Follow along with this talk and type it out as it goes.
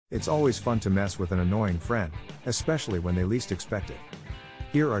It's always fun to mess with an annoying friend, especially when they least expect it.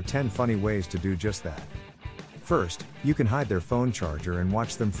 Here are 10 funny ways to do just that. First, you can hide their phone charger and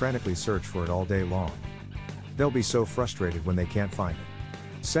watch them frantically search for it all day long. They'll be so frustrated when they can't find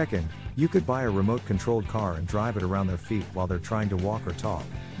it. Second, you could buy a remote-controlled car and drive it around their feet while they're trying to walk or talk.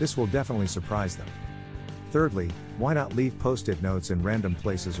 This will definitely surprise them. Thirdly, why not leave post-it notes in random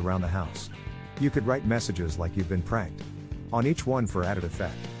places around the house? You could write messages like you've been pranked on each one for added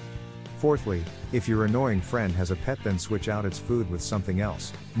effect. Fourthly, if your annoying friend has a pet, then switch out its food with something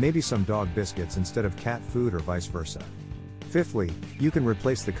else, maybe some dog biscuits instead of cat food or vice versa. Fifthly, you can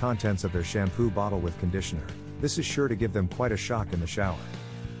replace the contents of their shampoo bottle with conditioner. This is sure to give them quite a shock in the shower.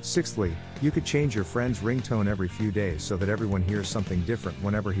 Sixthly, you could change your friend's ringtone every few days so that everyone hears something different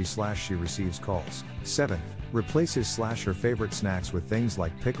whenever he/she receives calls. Seventh, replace his/her favorite snacks with things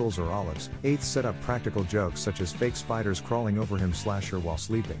like pickles or olives. Eighth, set up practical jokes such as fake spiders crawling over him/her while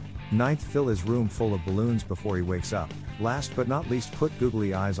sleeping. Ninth, fill his room full of balloons before he wakes up. Last but not least, put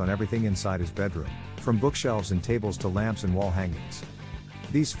googly eyes on everything inside his bedroom, from bookshelves and tables to lamps and wall hangings.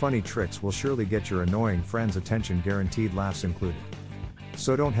 These funny tricks will surely get your annoying friend's attention, guaranteed laughs included.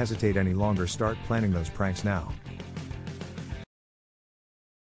 So don't hesitate any longer, start planning those pranks now.